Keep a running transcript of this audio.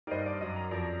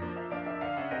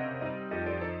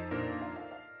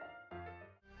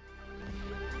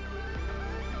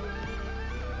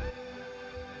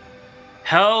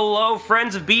Hello,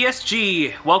 friends of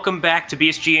BSG! Welcome back to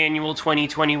BSG Annual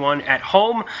 2021 at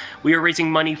home. We are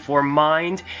raising money for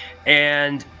Mind,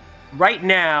 and right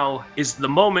now is the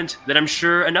moment that I'm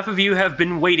sure enough of you have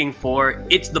been waiting for.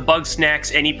 It's the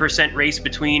Bugsnax Any Percent race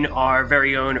between our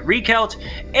very own Riekelt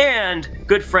and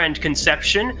good friend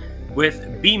Conception,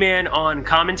 with B-Man on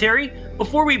commentary.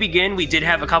 Before we begin, we did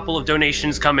have a couple of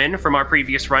donations come in from our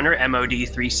previous runner,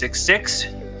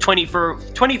 MOD366. 24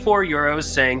 euros,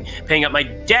 saying, paying up my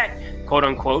debt, quote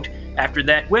unquote, after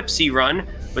that Whipsy run.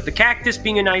 With the cactus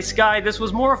being a nice guy, this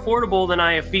was more affordable than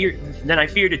I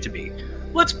feared it to be.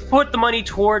 Let's put the money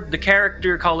toward the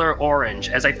character color orange,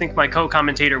 as I think my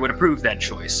co-commentator would approve that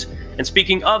choice. And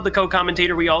speaking of the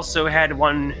co-commentator, we also had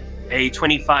a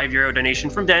 25 euro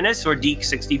donation from Dennis, or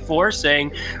Deek64,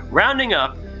 saying, rounding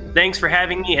up, thanks for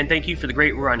having me and thank you for the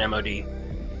great run, MOD.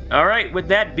 All right, with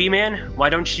that, B-Man, why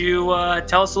don't you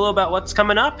tell us a little about what's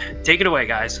coming up? Take it away,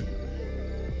 guys.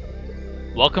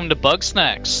 Welcome to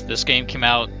Bugsnax. This game came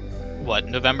out,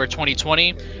 November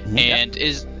 2020, and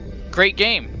is great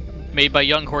game. Made by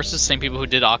Young Horses, same people who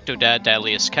did Octodad,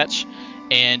 Deadliest Catch.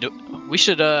 And we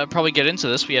should probably get into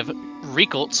this. We have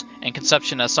Riekelt and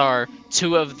Conception SR,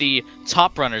 two of the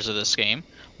top runners of this game.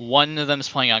 One of them is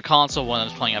playing on console, one of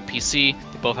them is playing on PC.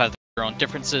 They both have their own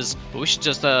differences, but we should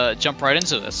just jump right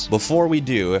into this. Before we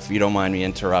do, if you don't mind me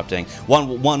interrupting,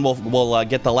 we'll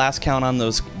get the last count on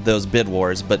those bid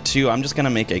wars, but two, I'm just gonna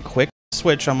make a quick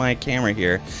switch on my camera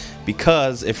here,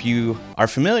 because if you are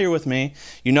familiar with me,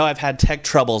 you know I've had tech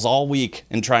troubles all week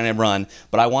in trying to run,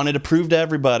 but I wanted to prove to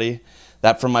everybody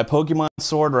that from my Pokemon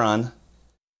Sword run,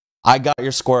 I got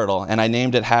your Squirtle, and I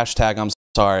named it #I'm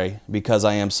sorry, because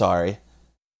I am sorry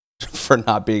for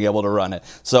not being able to run it.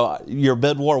 So your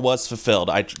bid war was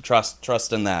fulfilled. I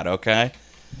trust in that, okay?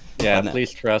 Yeah,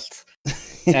 please trust.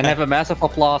 Yeah. And have a massive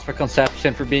applause for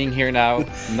Conception for being here now,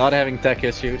 not having tech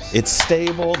issues. It's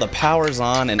stable, the power's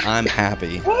on, and I'm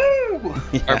happy. Woo!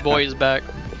 Yeah. Our boy is back.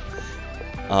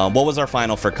 What was our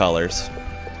final for colors?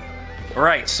 All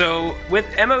right, so with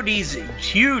MOD's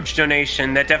huge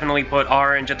donation, that definitely put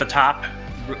orange at the top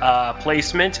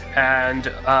placement, and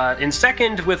in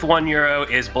second with €1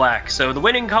 is black. So the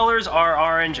winning colors are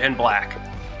orange and black.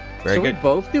 Very good. We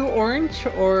both do orange,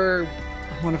 or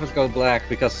one of us go black,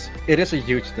 because it is a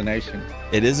huge donation.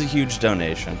 It is a huge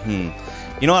donation.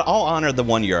 You know what? I'll honor the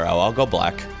 €1. I'll go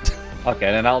black.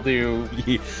 Okay, then I'll do.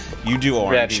 You do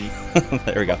orange.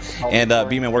 There we go. And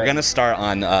B-Man, we're gonna start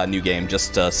on new game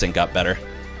just to sync up better.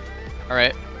 All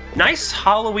right. Nice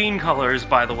Halloween colors,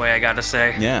 by the way, I gotta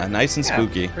say. Yeah, nice and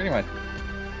spooky. Pretty much.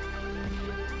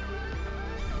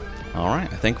 All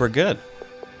right, I think we're good.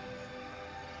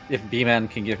 If B-Man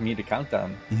can give me the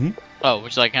countdown. Oh,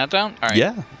 would you like countdown? All right.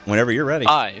 Yeah, whenever you're ready.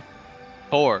 5,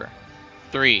 4,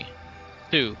 3,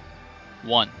 2,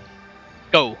 1,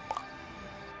 go.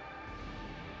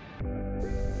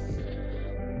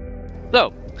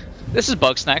 So, this is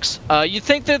Bugsnax. You'd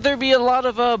think that there'd be a lot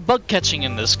of bug catching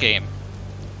in this game.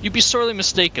 You'd be sorely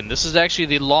mistaken. This is actually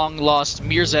the long-lost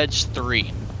Mirror's Edge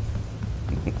 3.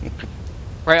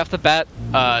 Right off the bat,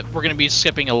 we're going to be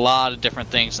skipping a lot of different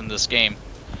things in this game.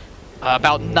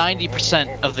 About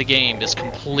 90% of the game is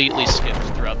completely skipped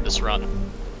throughout this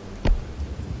run.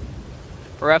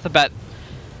 Right off the bat,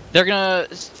 they're going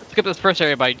to skip this first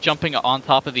area by jumping on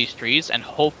top of these trees and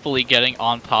hopefully getting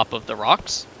on top of the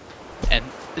rocks. And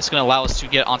it's going to allow us to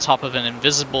get on top of an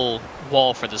invisible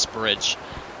wall for this bridge.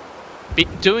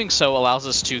 Doing so allows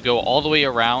us to go all the way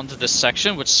around this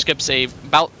section, which skips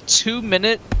about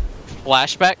 2-minute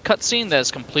flashback cutscene that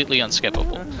is completely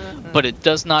unskippable. But it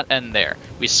does not end there.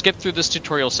 We skip through this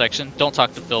tutorial section, don't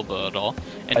talk to Philbo at all,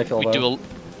 and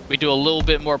we do a little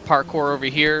bit more parkour over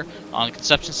here on the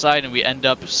Conception side, and we end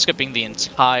up skipping the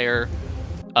entire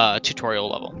tutorial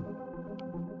level.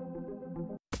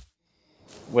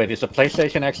 Wait, is the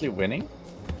PlayStation actually winning?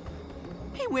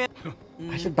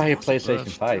 I should buy a PlayStation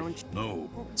 5. No.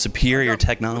 Superior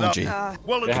technology.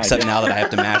 Except now that I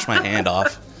have to mash my hand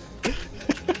off.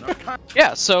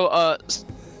 Yeah, so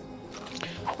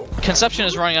Conception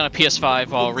is running on a PS5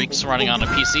 while Reek's running on a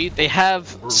PC. They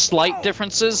have slight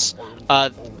differences.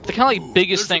 The kind of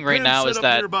biggest thing right now is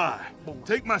that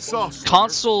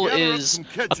console is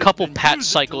a couple patch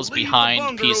cycles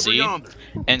behind PC,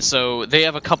 and so they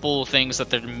have a couple things that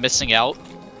they're missing out.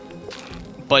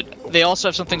 But they also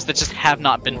have some things that just have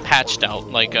not been patched out,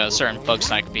 like certain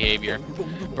Bugsnax behavior.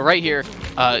 But right here,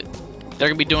 they're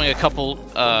gonna be doing a couple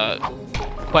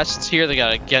quests here. They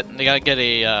gotta get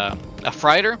a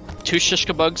Frighter, 2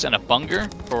 Shishkabugs, and a Bunger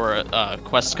for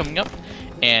quests coming up.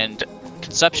 And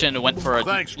Conception went for a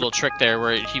little trick there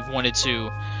where he wanted to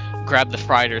grab the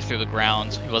Frighter through the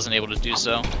ground. He wasn't able to do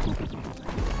so.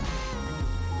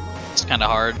 It's kind of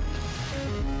hard.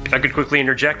 If I could quickly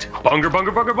interject, bunger,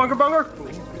 bunger, bunger, bunger, bunger.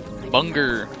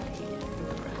 Bunger.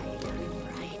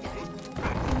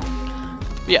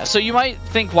 Yeah, so you might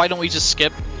think, why don't we just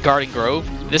skip Garden Grove?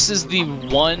 This is the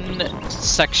one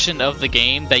section of the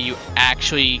game that you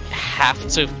actually have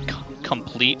to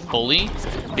complete fully,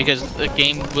 because the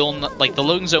game will not, like, the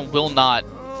loading zone will not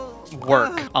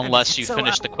work unless you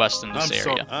finish the quest in this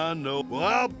area. I know.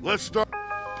 Well, let's start.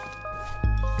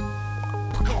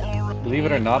 Believe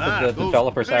it or not, the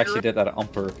developers actually did that on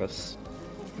purpose.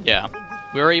 Yeah,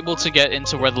 we were able to get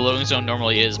into where the loading zone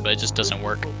normally is, but it just doesn't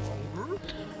work.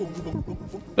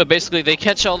 But basically, they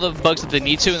catch all the bugs that they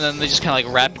need to, and then they just kind of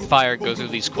like rapid fire go through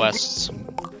these quests.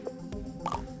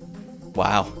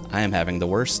 Wow, I am having the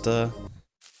worst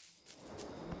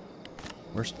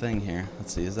worst thing here.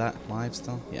 Let's see, is that live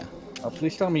still? Yeah. Oh,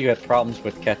 please tell me you had problems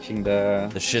with catching the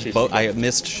Shishkabugs. I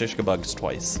missed Shishkabugs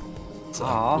twice. So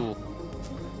Aww.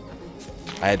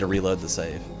 I had to reload the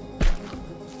save.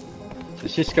 The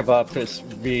Shishkabugs is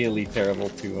really terrible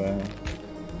to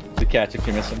catch if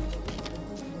you miss him.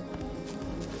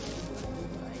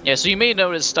 Yeah, so you may have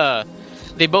noticed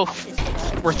they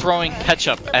both were throwing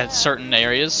ketchup at certain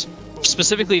areas.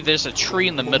 Specifically, there's a tree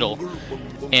in the middle,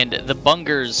 and the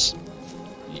bungers,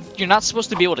 you're not supposed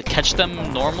to be able to catch them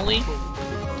normally.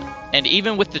 And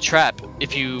even with the trap,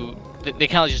 if you, they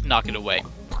kind of just knock it away.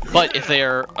 But if they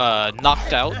are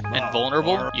knocked out and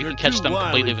vulnerable, you can catch them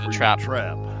completely with the trap.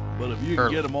 But if you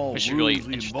can get them all which is really woozy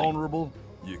and interesting. vulnerable,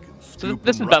 you can So scoop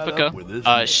this is them right up with Beffica. this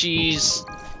net. She's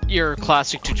your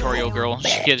classic tutorial girl.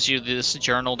 She gives you this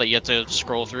journal that you have to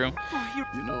scroll through.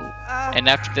 You know. And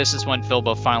after this is when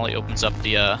Filbo finally opens up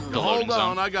the loading Hold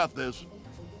on, zone. I got this.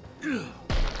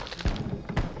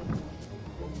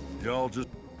 Y'all just.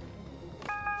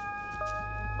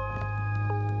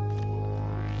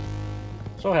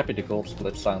 So happy the gold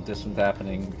split sound isn't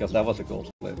happening, because that was a gold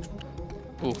split.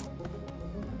 Ooh.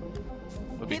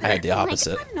 Would be I had great. the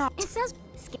opposite. It says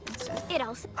it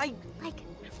also like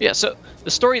Yeah, so the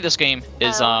story of this game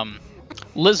is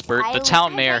Lisbert, the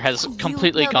town mayor, has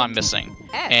completely gone missing.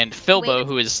 And Filbo,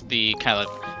 who is the kind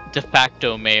of de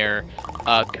facto mayor,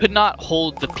 could not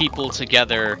hold the people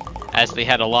together as they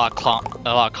had a lot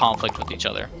of conflict with each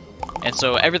other. And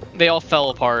so they all fell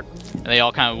apart, and they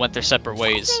all kind of went their separate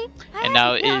ways. And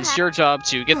now it is your job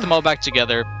to get them all back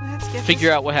together,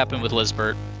 figure out what happened with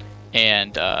Lisbert,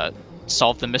 and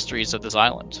solve the mysteries of this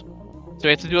island. So we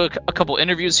have to do a couple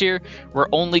interviews here. We're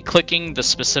only clicking the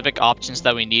specific options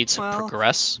that we need to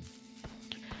progress.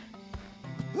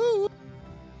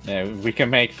 Yeah, we can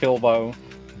make Filbo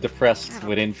depressed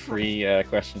within 3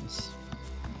 questions.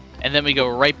 And then we go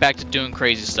right back to doing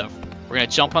crazy stuff. We're going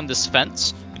to jump on this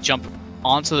fence, jump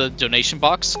onto the donation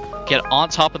box, get on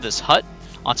top of this hut,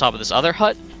 on top of this other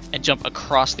hut, and jump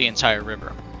across the entire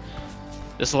river.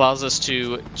 This allows us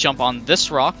to jump on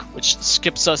this rock, which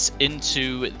skips us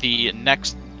into the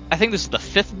next, I think this is the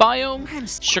 5th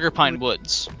biome, Sugar Pine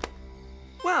Woods.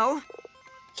 Well,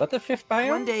 Is that the 5th biome?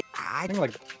 one day I think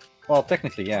like, well,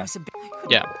 technically, yeah.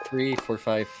 Yeah. 3, 4,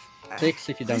 5, 6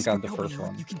 if you don't count the first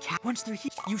one. You can once they're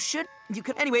here. You should. You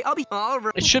could. Anyway, I'll be all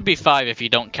right. It should be 5 if you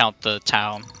don't count the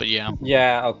town, but yeah.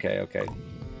 Yeah, okay.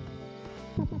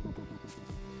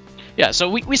 Yeah, so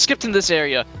we skipped in this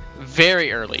area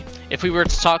very early. If we were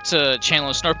to talk to Chandler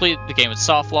and Snorply, the game would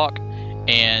soft lock,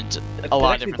 and a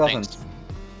lot of different things.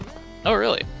 Oh,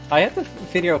 really? I had the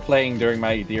video playing during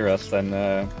my D-Rust, and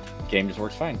the game just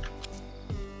works fine.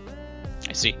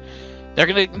 I see. They're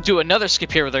gonna do another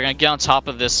skip here where they're gonna get on top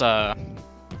of this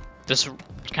this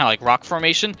kind of like rock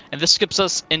formation, and this skips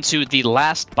us into the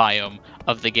last biome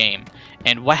of the game.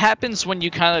 And what happens when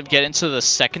you kind of get into the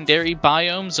secondary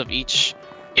biomes of each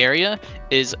area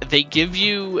is they give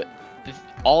you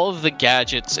all of the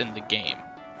gadgets in the game.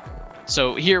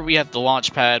 So here we have the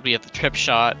launch pad, we have the trip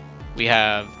shot, we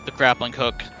have the grappling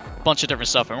hook, a bunch of different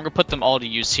stuff, and we're gonna put them all to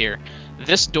use here.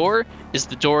 This door is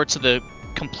the door to the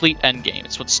complete end game.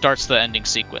 It's what starts the ending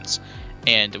sequence.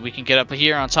 And we can get up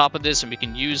here on top of this and we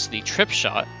can use the trip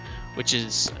shot, which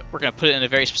is, we're gonna put it in a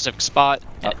very specific spot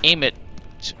and aim it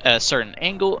at a certain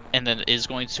angle, and then it is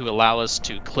going to allow us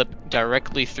to clip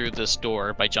directly through this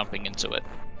door by jumping into it.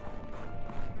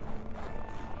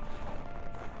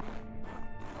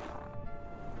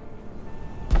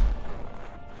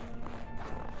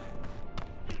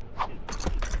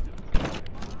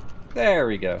 There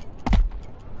we go.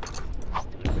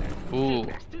 Ooh.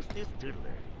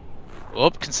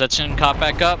 Whoop, concession caught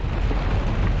back up.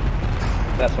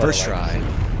 That's what First I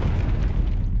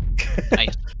like. try.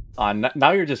 Nice.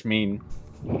 Now you're just mean.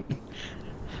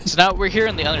 So now we're here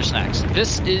in the Undersnacks.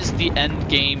 This is the end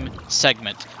game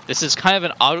segment. This is kind of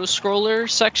an auto-scroller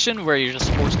section where you're just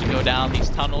forced to go down these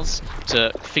tunnels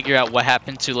to figure out what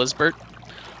happened to Lisbert.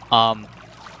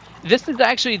 This is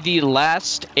actually the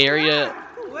last area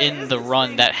in the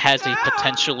run that has a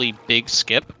potentially big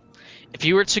skip. If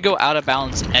you were to go out of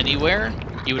bounds anywhere,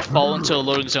 you would fall into a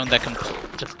loading zone that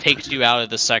just takes you out of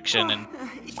the section and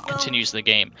continues the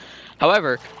game.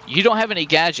 However, you don't have any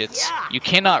gadgets, you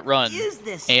cannot run,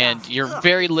 and you're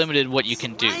very limited what you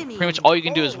can do. Pretty much all you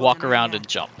can do is walk around and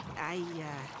jump.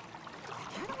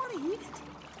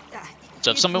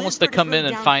 So if someone wants to come in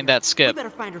and find that skip,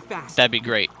 that'd be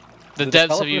great. The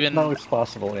devs have even know it's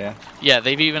possible, yeah. Yeah,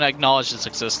 they've even acknowledged its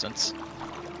existence.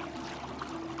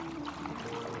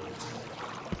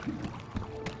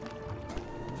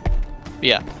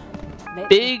 Yeah.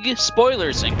 Big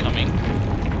spoilers incoming.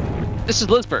 This is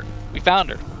Lisbert. We found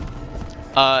her.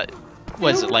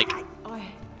 What is it, like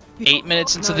 8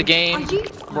 minutes into the game?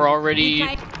 We're already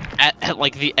at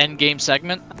like the end game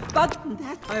segment. But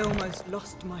I almost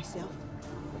lost myself.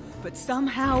 But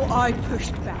somehow I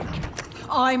pushed back.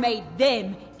 I made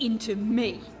them into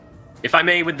me. If I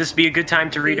may, would this be a good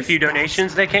time to read a few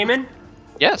donations that came in?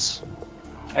 Yes.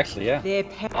 Actually, yeah.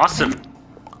 Awesome.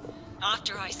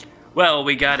 After I Well,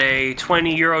 we got a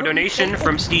 €20 donation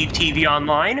from Steve TV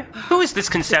Online. Who is this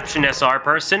Conception SR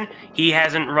person? He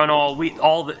hasn't run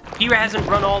he hasn't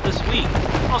run all this week.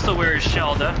 Also, where is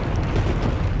Shelda?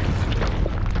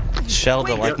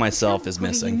 Shelda, like myself, is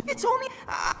missing. It's only.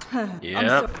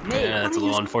 Yeah, that's a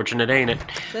little unfortunate, ain't it?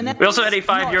 We also had a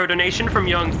 €5 donation from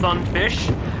Young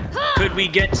Thunfish. Could we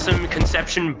get some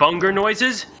Conception bunger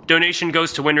noises? Donation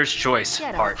goes to winner's choice.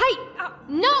 Part. Hey,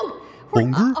 no!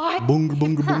 Bunger? Bunger,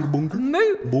 bunger, bunger, bunger?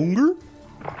 Bunger?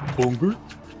 Bunger?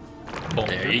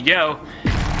 There you go.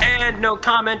 And no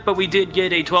comment, but we did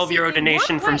get a €12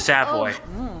 donation from Savoy.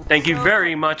 Thank you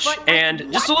very much. And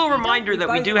just a little reminder that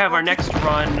we do have our next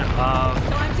run of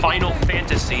Final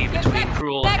Fantasy between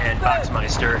Cruel and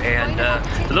Boxmeister. And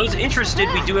for those interested,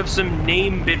 we do have some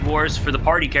name bid wars for the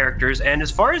party characters. And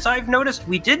as far as I've noticed,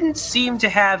 we didn't seem to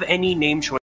have any name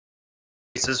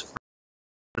choices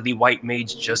for the White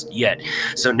Mage just yet.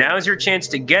 So now is your chance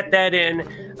to get that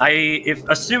in.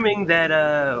 Assuming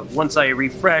that once I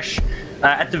refresh,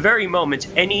 at the very moment,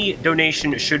 any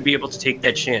donation should be able to take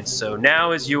that chance. So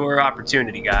now is your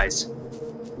opportunity, guys.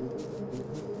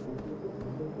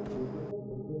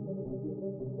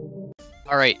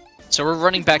 Alright, so we're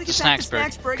running back to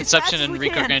Snacksburg. Conception and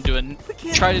Rico are going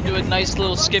to try to do a nice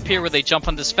little skip here where they jump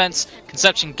on this fence.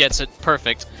 Conception gets it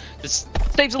perfect. This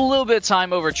saves a little bit of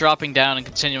time over dropping down and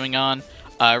continuing on.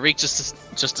 Reek just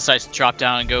decides to drop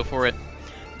down and go for it.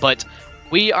 But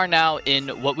we are now in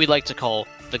what we like to call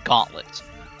the gauntlet.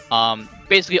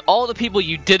 Basically, all the people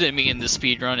you didn't meet in the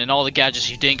speedrun and all the gadgets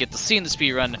you didn't get to see in the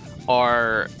speedrun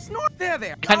are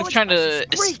kind of trying to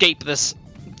escape this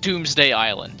Doomsday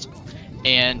Island.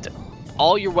 And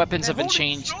all your weapons have been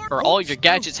changed, or all your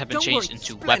gadgets have been changed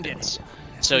into weapons.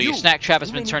 So your snack trap has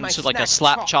been turned into like a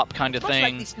slap chop kind of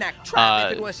thing.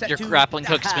 Your grappling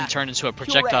hook has been turned into a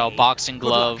projectile boxing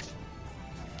glove.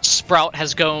 Sprout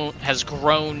has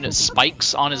grown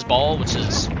spikes on his ball, which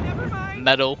is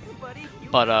metal.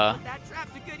 But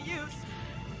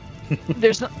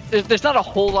there's not a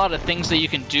whole lot of things that you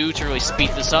can do to really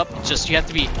speed this up. Just you have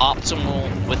to be optimal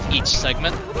with each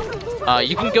segment.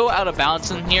 You can go out of bounds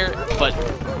in here, but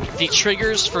the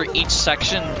triggers for each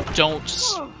section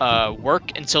don't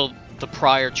work until the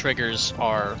prior triggers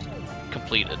are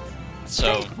completed.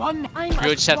 So you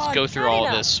really just have to go through all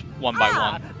of this one by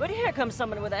one. But here comes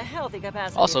someone with a healthy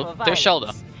capacity Also, for there's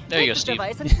Shelda. There you go, Take the Steve.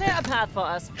 device and clear a path for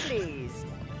us, please.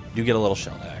 You get a little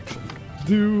Shelda action.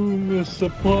 Doom is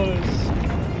upon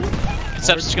us.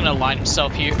 Conception's gonna line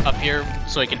himself up here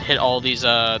so he can hit all these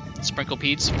sprinkle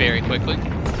peats very quickly.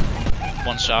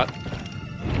 One shot.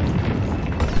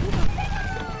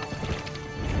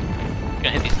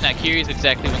 Gonna hit these Snackiris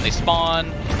exactly when they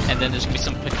spawn, and then there's gonna be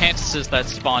some Picantuses that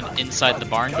spawn inside the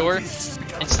barn door.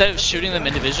 Instead of shooting them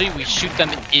individually, we shoot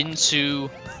them into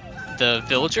the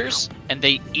villagers, and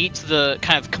they eat the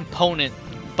kind of component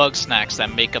bug snacks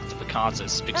that make up the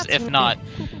Picantus, because if not,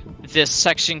 this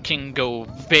section can go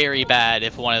very bad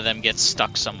if one of them gets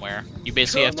stuck somewhere. You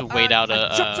basically have to wait out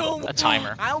a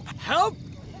timer. I'll help.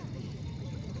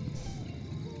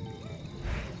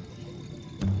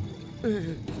 I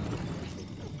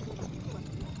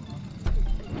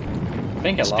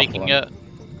think I lost one.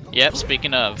 Yep,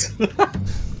 speaking of. 3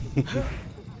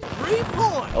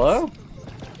 points. Hello?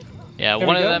 Yeah, Here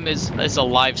one we of go. them is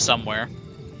alive somewhere.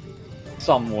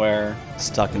 Somewhere.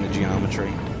 Stuck in a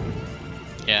geometry.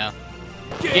 Yeah.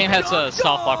 The game has a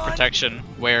soft lock protection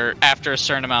where after a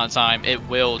certain amount of time it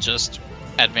will just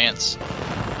advance.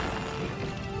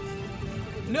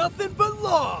 Nothing but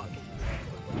log.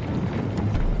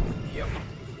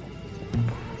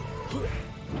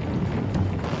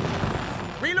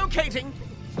 Relocating.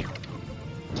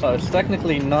 So it's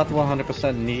technically not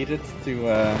 100% needed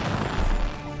to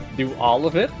do all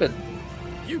of it, but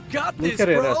You got look this, at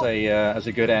it bro. as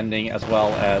a good ending as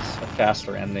well as a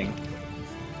faster ending.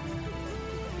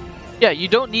 Yeah, you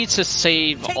don't need to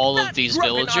save Take all that, of these Grumpy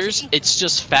villagers, Nazi. it's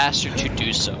just faster to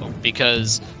do so,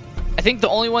 because I think the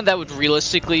only one that would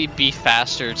realistically be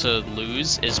faster to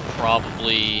lose is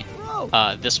probably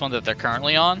this one that they're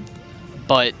currently on,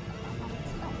 but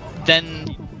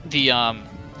then the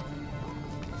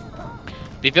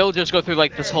villagers go through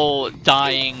like this whole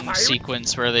dying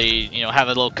sequence where they, you know, have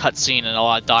a little cutscene and a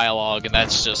lot of dialogue, and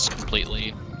that's just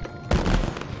completely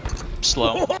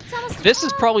slow. This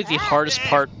is probably the hardest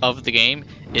part of the game,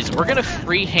 is we're gonna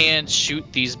freehand shoot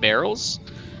these barrels,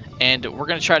 and we're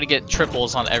gonna try to get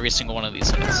triples on every single one of these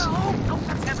hits.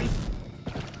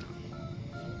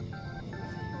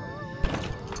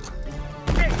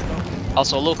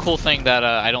 Also, a little cool thing that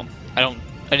I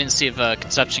didn't see if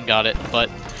Conception got it, but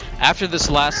after this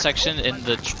last section in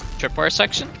the tripwire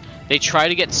section, they try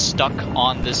to get stuck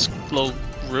on this little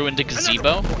ruined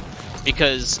gazebo,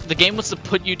 because the game wants to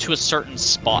put you to a certain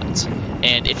spot,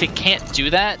 and if it can't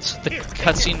do that, the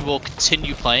cutscene will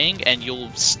continue playing, and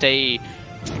you'll stay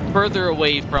further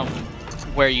away from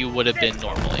where you would have been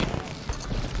normally.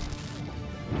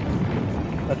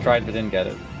 I tried but didn't get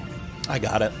it. I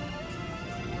got it.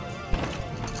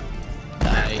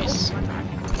 Nice.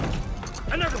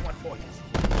 Another one for you.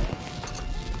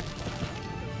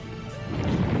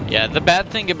 Yeah, the bad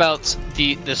thing about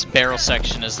this barrel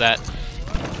section is that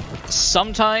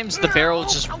sometimes the barrel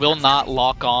just will not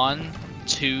lock on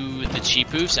to the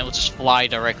cheap-oofs and will just fly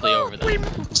directly over them.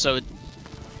 So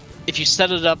if you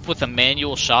set it up with a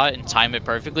manual shot and time it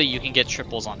perfectly, you can get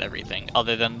triples on everything,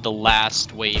 other than the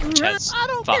last wave, which has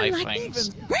 5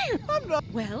 things.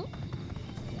 Well?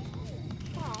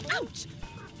 Ouch!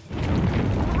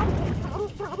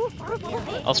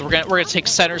 Also, we're gonna take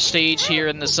center stage here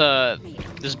in this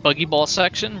this buggy ball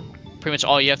section. Pretty much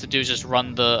all you have to do is just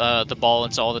run the ball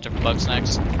into all the different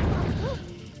Bugsnax.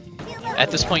 At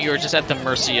this point, you're just at the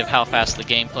mercy of how fast the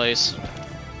game plays.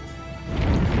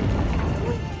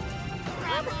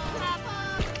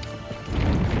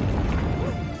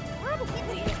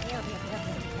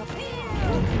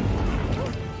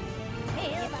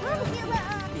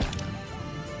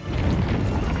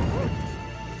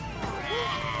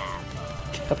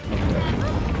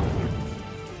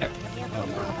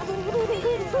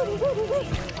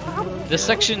 This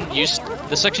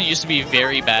section used to be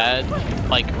very bad,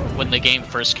 like when the game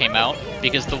first came out,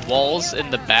 because the walls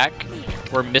in the back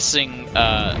were missing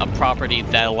a property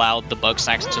that allowed the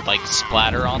Bugsnax to like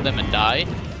splatter on them and die.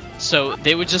 So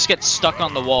they would just get stuck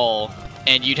on the wall,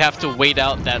 and you'd have to wait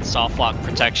out that soft lock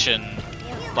protection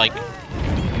like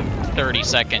 30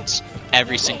 seconds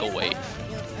every single wave,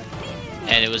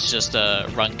 and it was just a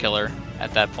run killer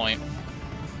at that point.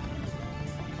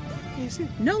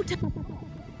 No time.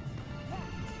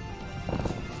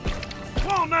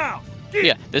 Come on now.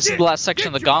 Yeah, this is the last section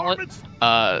of the gauntlet.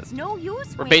 It's no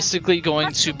use. We're basically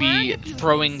going to be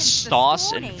throwing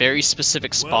sauce in very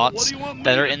specific spots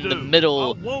that are in the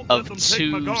middle of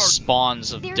 2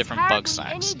 spawns of different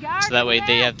Bugsnax. So that way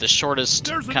they have the shortest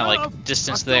kind of like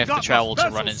distance they have to travel to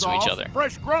run into each other.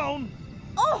 Fresh grown.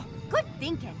 Oh, good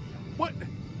thinking. What?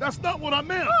 That's not what I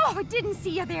meant. Oh, I didn't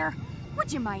see you there.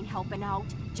 Would you mind helping out?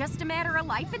 Just a matter of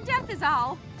life and death is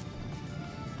all.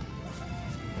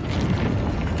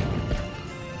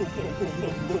 You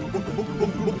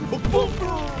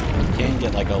can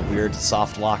get like a weird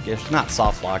soft lock-ish, not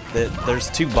soft lock. There's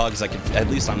 2 bugs that can, at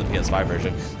least on the PS5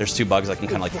 version, there's 2 bugs that can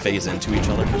kind of like phase into each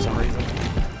other for some reason.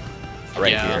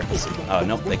 Right Yeah. here. Oh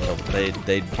nope,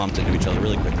 they bumped into each other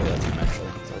really quickly. That's them actually.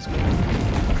 So that's good.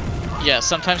 Yeah,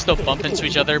 sometimes they'll bump into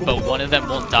each other, but one of them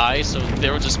won't die, so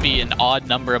there will just be an odd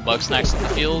number of Bugsnax in the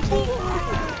field.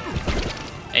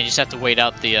 And you just have to wait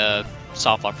out the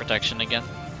soft lock protection again.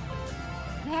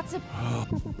 That's a...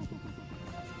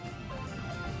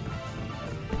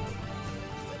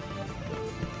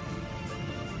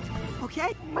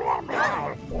 Okay.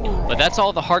 But that's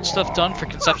all the hard stuff done for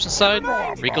Conception side.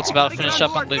 Riekelt's about to finish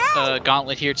up on the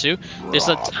gauntlet here too. There's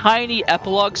a tiny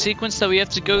epilogue sequence that we have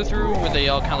to go through where they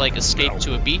all kind of like escape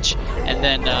to a beach, and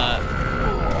then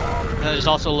there's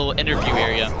also a little interview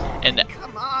area, and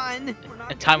Come on.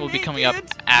 time will be coming up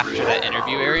after that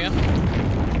interview area.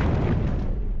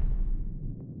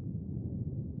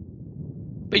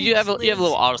 But you have a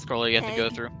little auto scroller you have to go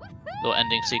through, little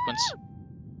ending sequence.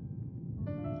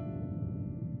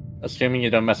 Assuming you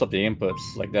don't mess up the inputs,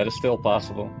 like that is still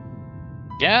possible.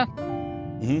 Yeah.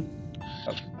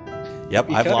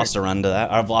 Yep, I've lost a run to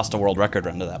that. I've lost a world record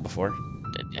run to that before.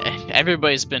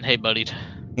 Everybody's been hey buddied.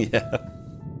 Yeah.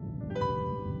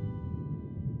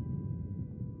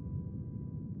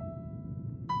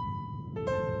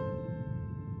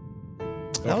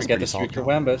 Don't forget the future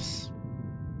Wambus.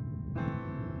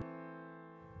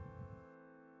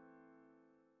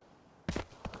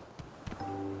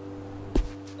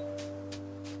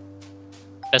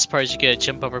 Best part is you get a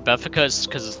jump over Beffica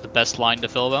because it's the best line to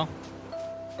Philbo.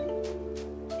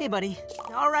 Hey, buddy.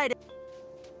 All right.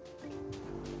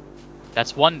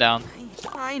 That's one down.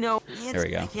 I know. There we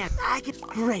go. I can.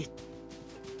 Great.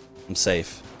 I'm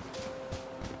safe.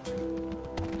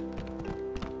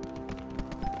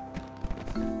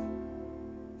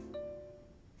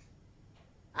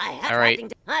 I have All right.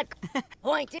 nothing to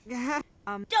point it.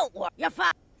 Don't worry, you're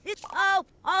fine.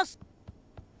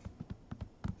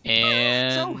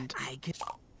 And I can.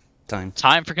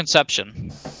 time for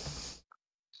conception.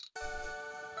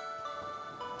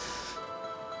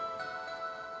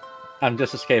 I'm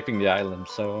just escaping the island,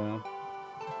 so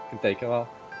it can take a while.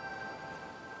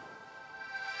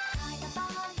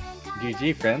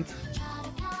 GG, friend.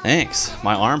 Thanks.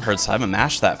 My arm hurts. I haven't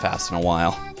mashed that fast in a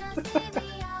while.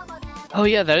 Oh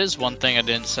yeah, that is one thing I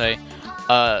didn't say.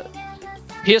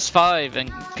 PS5 and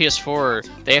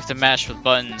PS4, they have to mash with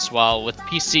buttons, while with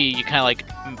PC, you kind of like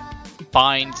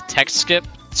bind text skip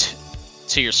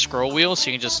to your scroll wheel, so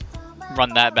you can just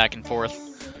run that back and forth.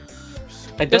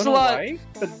 There's a lot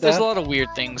of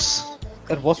weird things.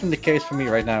 That wasn't the case for me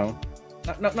right now.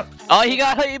 No. Oh, he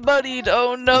got hey buddied.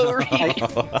 Oh no,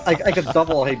 I got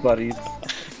double hey buddies.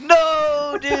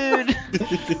 No, dude.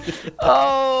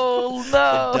 Oh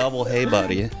no. Double hey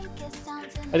buddy.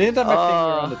 I didn't have my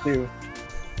finger on the two.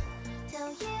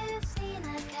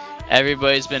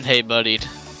 Everybody's been hey buddied.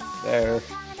 There.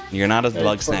 You're not a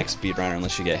Bugsnax speedrunner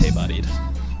unless you get hey buddied.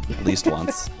 At least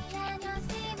once.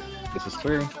 This is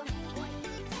true.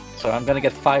 So I'm gonna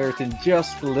get fired in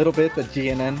just a little bit at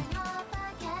GNN.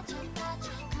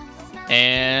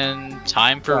 And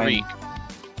time for Reek.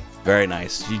 Very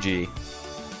nice. GG.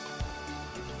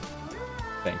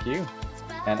 Thank you.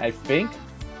 And I think,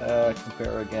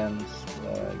 compare against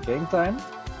game time,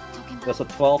 there's a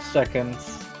 12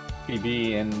 seconds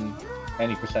PB in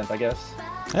any percent, I guess.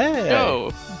 Hey!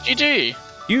 Yo, GG!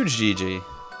 Huge GG.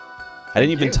 I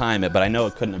didn't even time it, but I know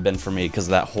it couldn't have been for me because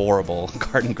of that horrible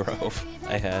Garden Grove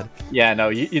I had. Yeah, no,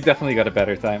 you definitely got a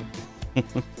better time.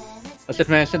 I should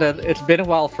mention that it's been a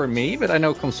while for me, but I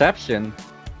know Conception,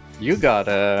 you got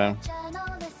a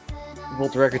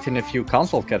world record in a few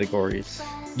console categories.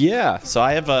 Yeah, so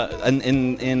I have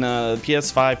in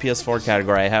PS5, PS4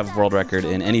 category, I have world record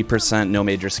in any percent, no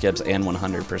major skips, and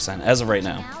 100% as of right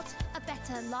now.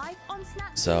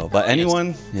 So, but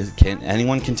anyone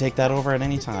can take that over at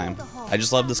any time. I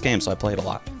just love this game, so I play it a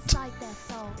lot.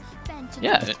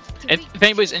 Yeah, if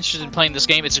anybody's interested in playing this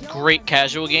game, it's a great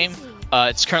casual game.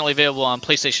 It's currently available on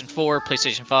PlayStation 4,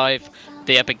 PlayStation 5,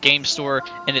 the Epic Game Store,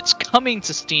 and it's coming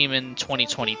to Steam in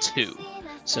 2022.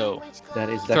 So that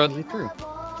is definitely true.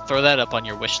 Throw that up on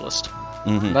your wish list.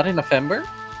 Mm-hmm. Not in November?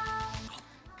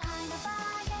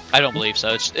 I don't believe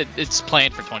so. It's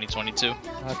planned for 2022.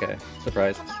 Okay,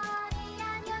 surprised.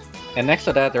 And next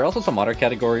to that, there are also some other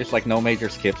categories, like no major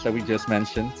skips that we just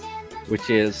mentioned, which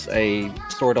is a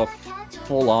sort of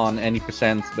full-on any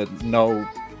percent, but no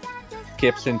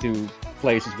skips into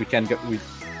places we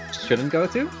shouldn't go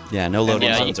to. Yeah, no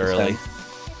loading zones early.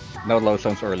 No load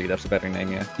zones early, that's a better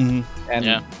name, yeah. Mm-hmm.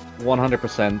 And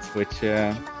 100%, which,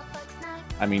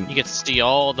 I mean... You get to see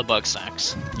all the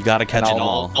Bugsnax. You gotta catch it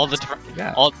all. All the different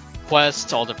all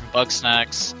quests, all different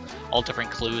Bugsnax, all different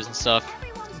clues and stuff.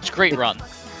 It's a great run.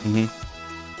 Mm-hmm.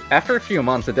 After a few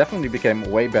months, it definitely became a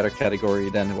way better category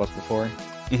than it was before.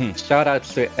 Mm-hmm.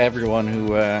 Shoutouts to everyone who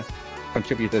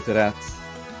contributed to that.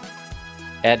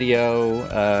 Adio,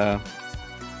 I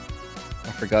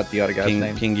forgot the other guy's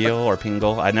name. Pingil or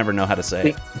Pingle? I never know how to say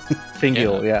it.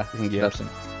 Pingil, yeah. Pingil. That's him.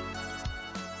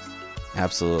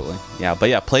 Absolutely. Yeah, but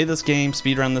yeah, play this game,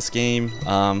 speedrun this game.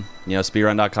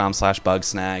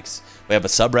 Speedrun.com/Bugsnax. We have a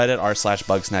subreddit,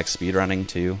 r/Bugsnax speedrunning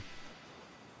too.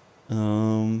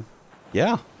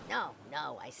 Yeah. No,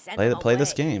 I sent play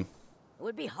this game. It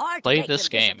would be hard play to make this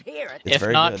game. It's if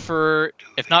not for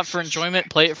enjoyment,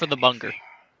 play it for the bunger.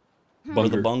 For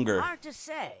the bunger. Hard to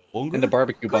say. And the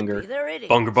barbecue bunger.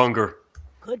 Bunger.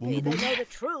 Could be they know the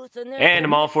truth and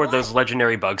I'm all for those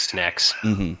legendary Bugsnax.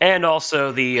 Mm-hmm. And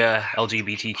also the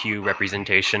LGBTQ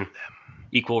representation.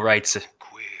 Equal rights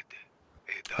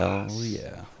Hell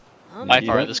yeah. By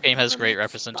far, this game has great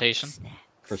representation.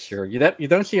 For sure. You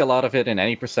don't see a lot of it in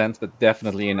any percent, but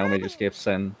definitely in no major skips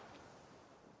and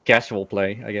casual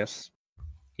play, I guess.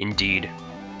 Indeed.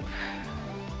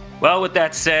 Well, with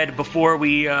that said, before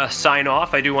we sign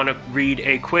off, I do want to read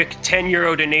a quick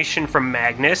 €10 donation from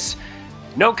Magnus.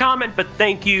 No comment, but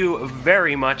thank you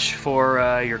very much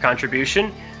for your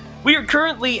contribution. We are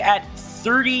currently at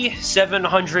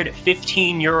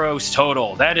 3,715 euros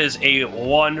total. That is a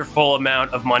wonderful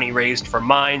amount of money raised for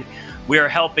Mind. We are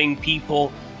helping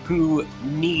people who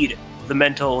need the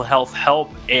mental health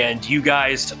help, and you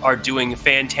guys are doing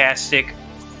fantastic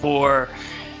for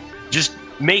just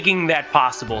making that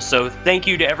possible. So thank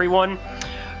you to everyone.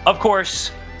 Of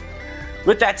course,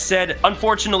 with that said,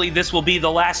 unfortunately, this will be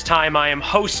the last time I am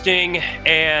hosting,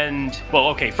 and, well,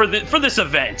 okay, for this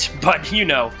event, but, you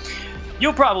know,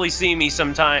 you'll probably see me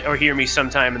sometime, or hear me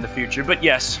sometime in the future. But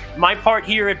yes, my part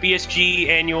here at BSG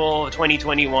Annual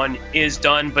 2021 is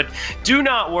done, but do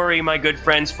not worry, my good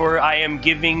friends, for I am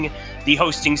giving the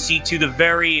hosting seat to the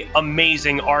very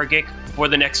amazing Argic for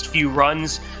the next few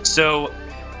runs, so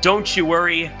don't you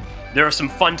worry, there are some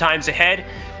fun times ahead.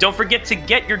 Don't forget to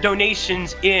get your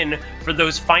donations in for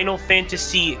those Final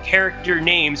Fantasy character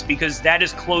names, because that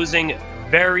is closing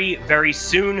very, very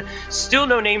soon. Still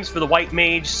no names for the White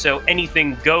Mage, so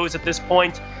anything goes at this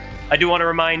point. I do want to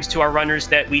remind to our runners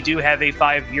that we do have a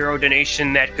 €5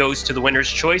 donation that goes to the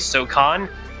winner's choice, so Khan,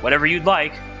 whatever you'd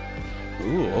like.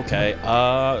 Ooh, okay.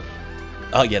 Oh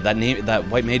yeah, that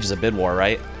White Mage is a bid war,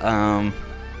 right?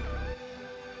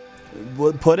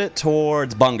 We'll put it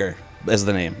towards Bunger is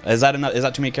the name. Is that enough? Is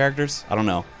that too many characters? I don't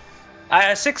know.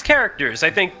 6 characters.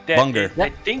 I think that. Bunger.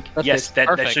 Yes,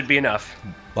 that should be enough.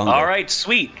 Bunger. All right,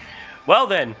 sweet. Well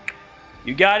then,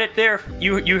 you got it there.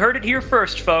 You heard it here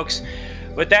first, folks.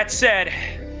 With that said,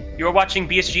 you are watching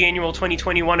BSG Annual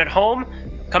 2021 at home.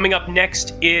 Coming up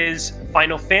next is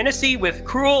Final Fantasy with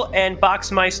Cruel and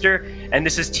Boxmeister, and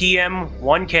this is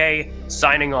TM1K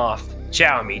signing off.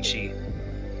 Ciao, amici.